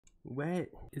What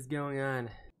is going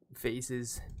on,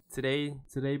 faces? Today,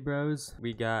 bros,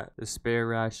 we got the spare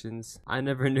rations. I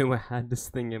never knew I had this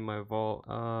thing in my vault.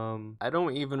 I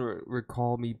don't even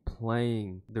recall me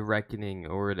playing the Reckoning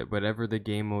or whatever the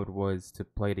game mode was to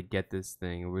play to get this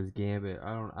thing. It was Gambit.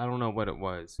 I don't know what it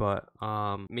was, but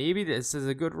maybe this is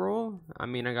a good roll. I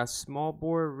mean, I got small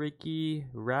bore, Ricky,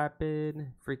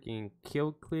 rapid, freaking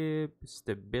kill clip,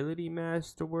 stability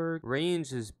masterwork,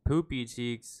 range is poopy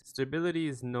cheeks, stability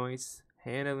is nice.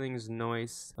 Handling's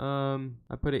nice. I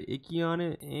put an icky on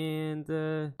it,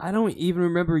 and I don't even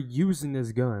remember using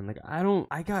this gun. Like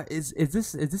is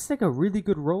this like a really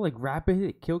good roll? Like rapid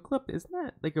hit kill clip? Isn't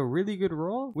that like a really good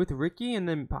roll with Ricky, and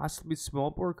then possibly small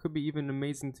bore could be even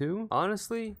amazing too?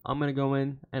 Honestly, I'm gonna go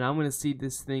in and I'm gonna see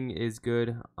this thing is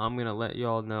good. I'm gonna let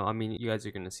y'all know. I mean, you guys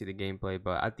are gonna see the gameplay,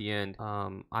 but at the end,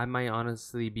 I might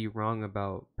honestly be wrong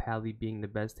about Pally being the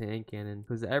best hand cannon,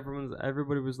 because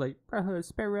everybody was like, bro,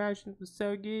 spare rations was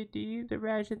so good, dude. The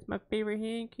ration's my favorite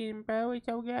hand cannon, bro. It's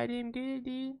so goddamn good,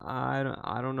 dude. I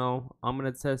don't know. I'm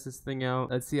gonna test this thing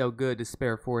out. Let's see how good the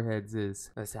spare foreheads is.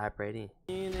 Let's hop right in.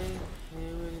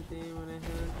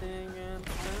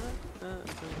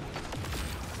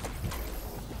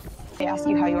 They ask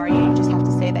you how you are, you just have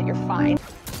to say that you're fine.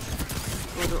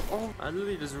 Oh, I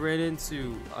literally just ran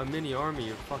into a mini army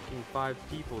of fucking 5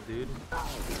 people, dude.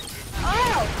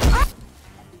 Oh!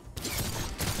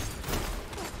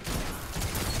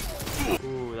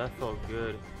 Ooh, that felt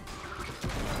good.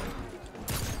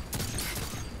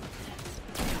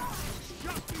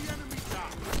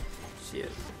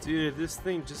 Shit. Dude, if this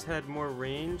thing just had more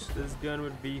range, this gun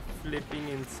would be flipping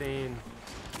insane.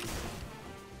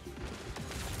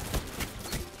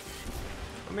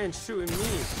 Oh man, shooting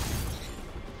me.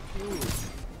 Ooh.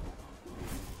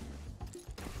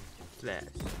 Flash.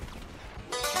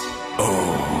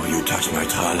 Oh, you touch my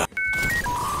trala.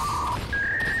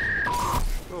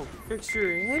 Oh, fix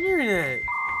your internet.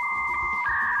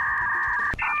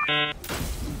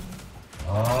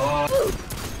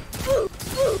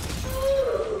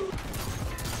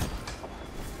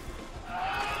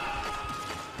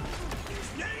 His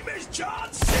name is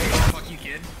John C. Fuck you,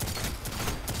 kid.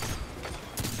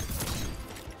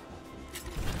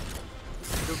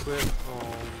 Stupid.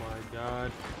 Oh my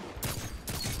god.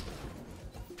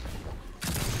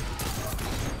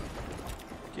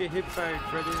 Get hit by it,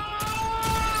 brother.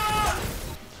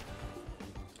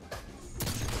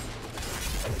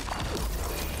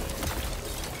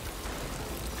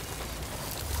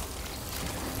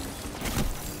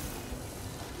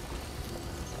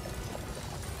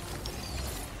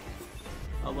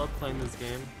 I love playing this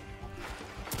game.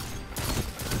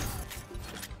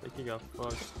 I think he got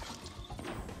fucked.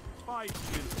 5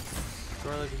 minutes.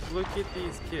 Bro, like, look at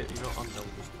these kids. You know, I'm done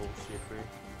with this bullshit, bro.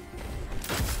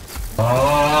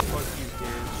 Fuck you,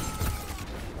 kid.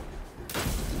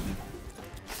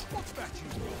 What's that you?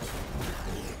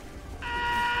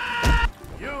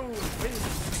 You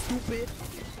stupid.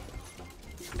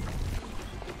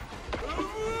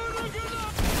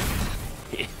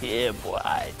 Yeah,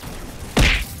 boy.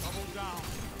 Double down.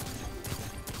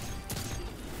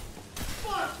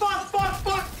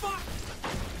 Fuck.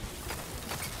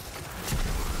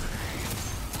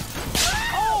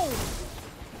 Oh!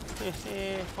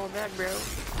 Hold that, bro.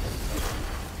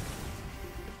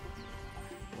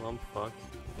 Well, I'm fucked.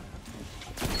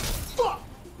 Fuck.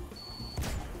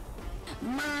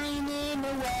 Mining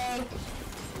away.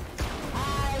 I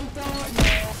don't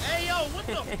know. Hey, yo, what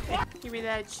the fuck? Give me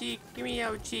that cheek. Give me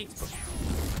your cheeks.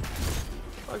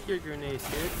 Fuck your grenade,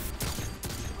 kid.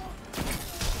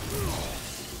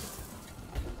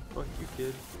 Fuck you,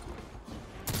 kid.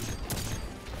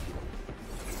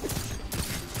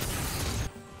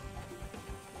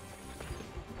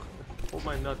 Hold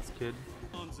my nuts, kid.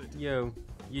 Yo,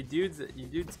 you dudes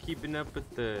keeping up with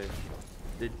the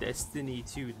Destiny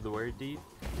 2 lore, dude.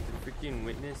 The freaking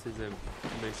Witness is a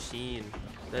machine.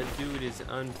 That dude is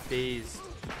unfazed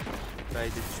by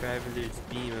the Traveler's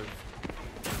beam of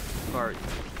fart.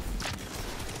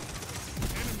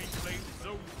 Enemy claims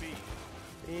zone B.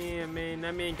 Damn, man,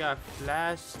 that man got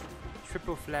flashed,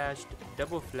 triple flashed,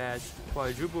 double flashed,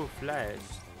 quadruple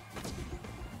flashed,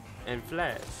 and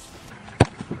flashed.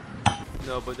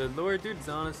 No, but the lore dude's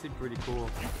honestly pretty cool.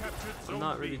 I'm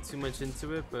not really too much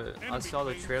into it, but I saw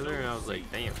the trailer and I was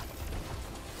like, damn,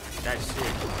 that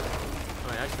shit. Oh,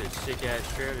 that's a sick ass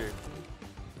trailer.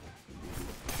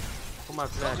 Pull my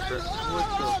flash, bro.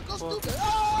 What the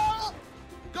fuck?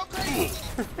 Go crazy.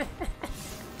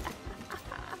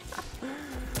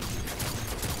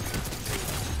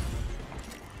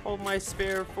 Hold my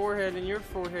spare forehead in your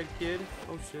forehead, kid.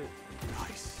 Oh shit.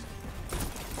 Nice.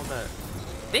 Hold that.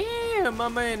 Damn, my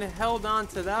man held on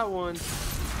to that one.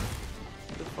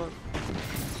 What the fuck?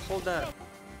 Hold that.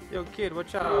 Yo, kid,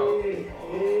 watch out. Oh,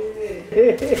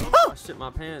 I shit my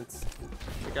pants.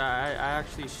 Like, I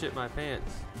actually shit my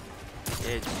pants.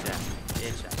 Headshot,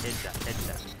 headshot, headshot,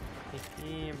 headshot.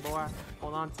 Hey, boy,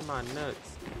 hold on to my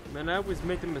nuts. Man, I always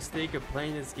make the mistake of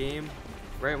playing this game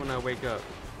right when I wake up.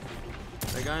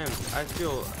 Like, I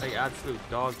feel like absolute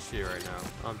dog shit right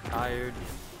now. I'm tired.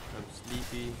 I'm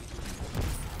sleepy.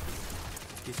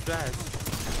 He's fast.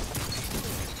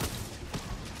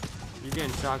 You're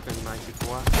getting shotgun, Mikey,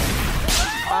 boy.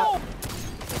 Oh!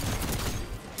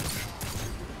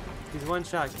 He's one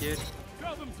shot, kid.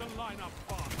 Tell them to line up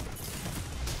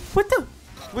fast. What the?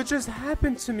 What just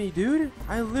happened to me, dude?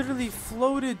 I literally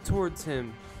floated towards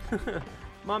him.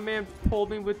 My man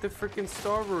pulled me with the freaking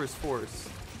Star Wars force.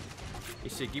 You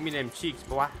should give me them cheeks,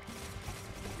 boy.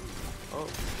 Oh,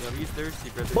 yo, he's thirsty,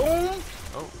 brother. Boom.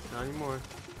 Oh, not anymore.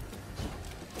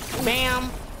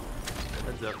 Bam.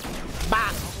 Heads up.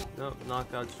 Bop. Nope,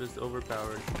 knockout's just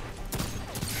overpowered.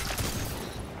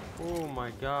 Oh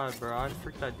my god, bro. I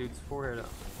freaked that dude's forehead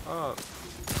up.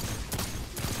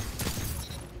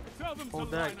 Tell them Hold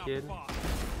to that, line up kid.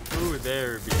 fast. Ooh,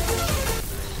 there, B.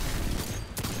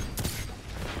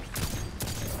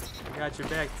 I got your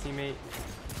back, teammate.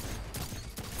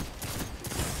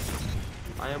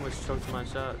 I almost choked my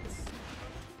shots.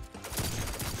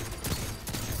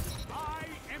 I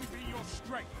envy your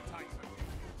strength, Tyson.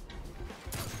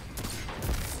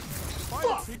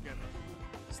 Fight together.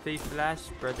 Stay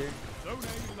flashed, brother. Zone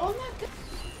A Oh locked. my god.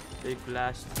 Stay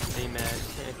flashed. Stay mad.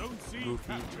 Zone C Goofy.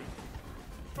 captured.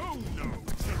 Oh no.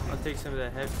 I'll take some of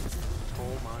that head.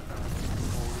 Oh my god.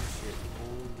 Holy shit.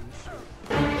 Holy shit.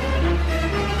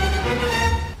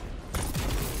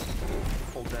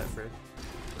 Hold that, bro.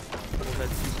 Hold that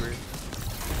super.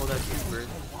 Hold that super.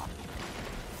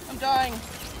 I'm dying.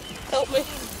 Help me.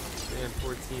 Damn,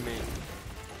 poor teammate.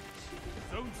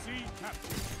 Zone C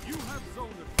captured. You have zone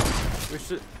advantage. We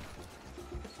should.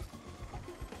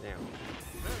 Damn.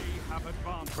 They have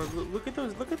advantage. Bro, look at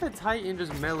those. Look at the Titan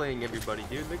just meleeing everybody,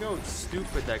 dude. Look how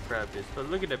stupid that crap is. But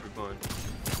look at everyone.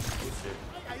 Oh shit.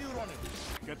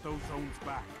 Get those zones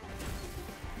back.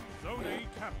 Zone A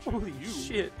captured. Holy you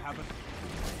shit. have it.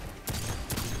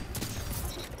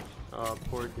 Oh,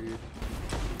 poor dude.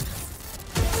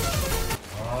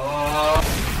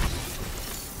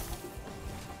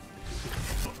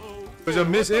 There's a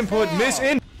misinput,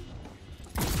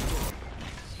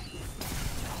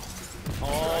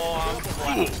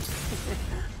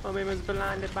 My man was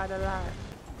blinded by the light.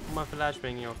 My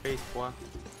flashbang in your face, boy.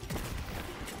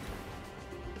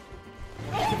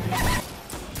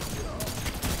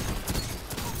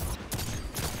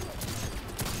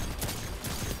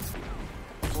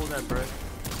 Hold that breath.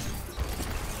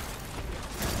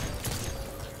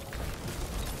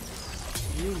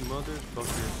 You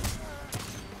motherfucker.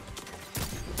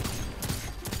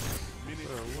 Minute.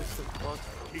 What the fuck?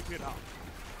 Keep it up.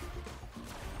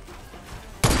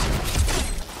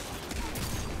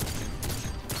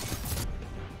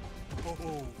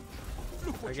 Oh,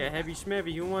 look I what got heavy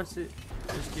schmevy. Who wants it?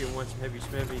 This kid wants heavy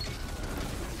schmevy.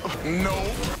 No.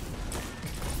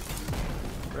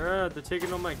 Bruh, they're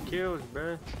taking all my kills,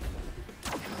 bruh.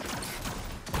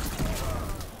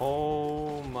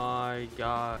 Oh my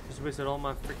god. Just wasted all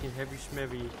my freaking heavy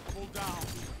schmevy. Pull down.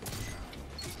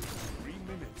 3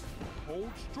 minutes.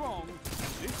 Hold strong.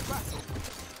 This battle.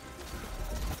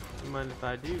 You mind if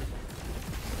I do?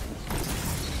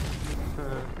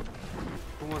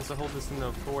 Who wants to hold this in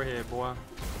the forehead, boy?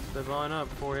 Step on up,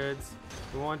 foreheads.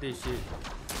 We want this shit.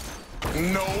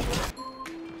 No.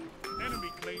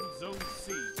 Enemy claims zone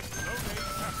C. Zone A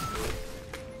captured.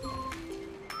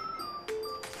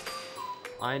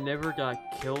 I never got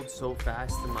killed so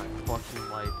fast in my fucking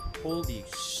life. Holy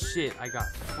shit, I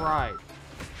got fried.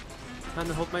 Time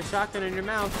to hold my shotgun in your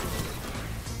mouth.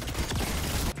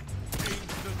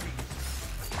 Gains the lead.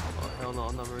 Oh hell no,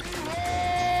 I'll never see this.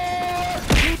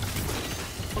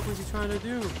 What was he trying to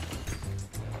do?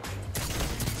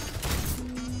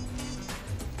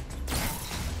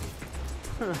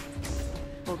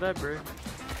 Hold that, bro.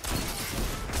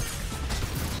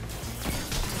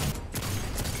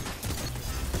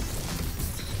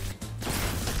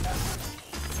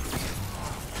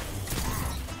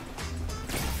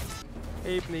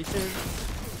 Ape Nation.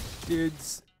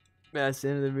 Dudes, that's the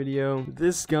end of the video.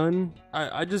 This gun,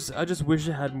 I just wish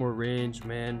it had more range,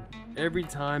 man. every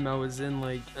time I was in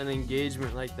like an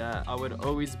engagement like that, I would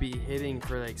always be hitting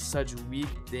for like such weak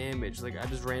damage. Like I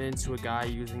just ran into a guy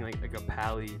using like a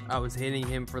pally. I was hitting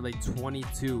him for like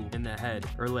 22 in the head,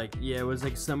 or like, yeah, it was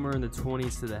like somewhere in the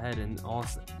 20s to the head, and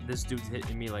also this dude's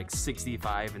hitting me like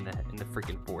 65 in the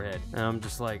freaking forehead, and I'm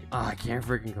just like, oh, I can't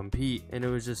freaking compete. And it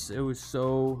was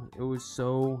so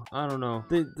I don't know.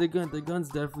 The gun's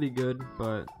definitely good,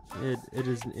 but it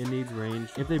needs range.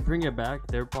 If they bring it back,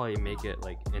 they'll probably make it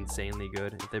like insanely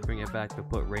good. If they bring it back, they'll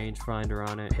put rangefinder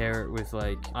on it, pair it with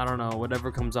like, I don't know,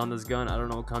 whatever comes on this gun. I don't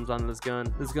know what comes on this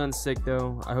gun. This gun's sick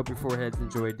though. I hope your foreheads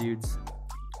enjoy, dudes.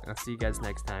 I'll see you guys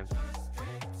next time.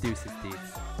 Deuces, dudes.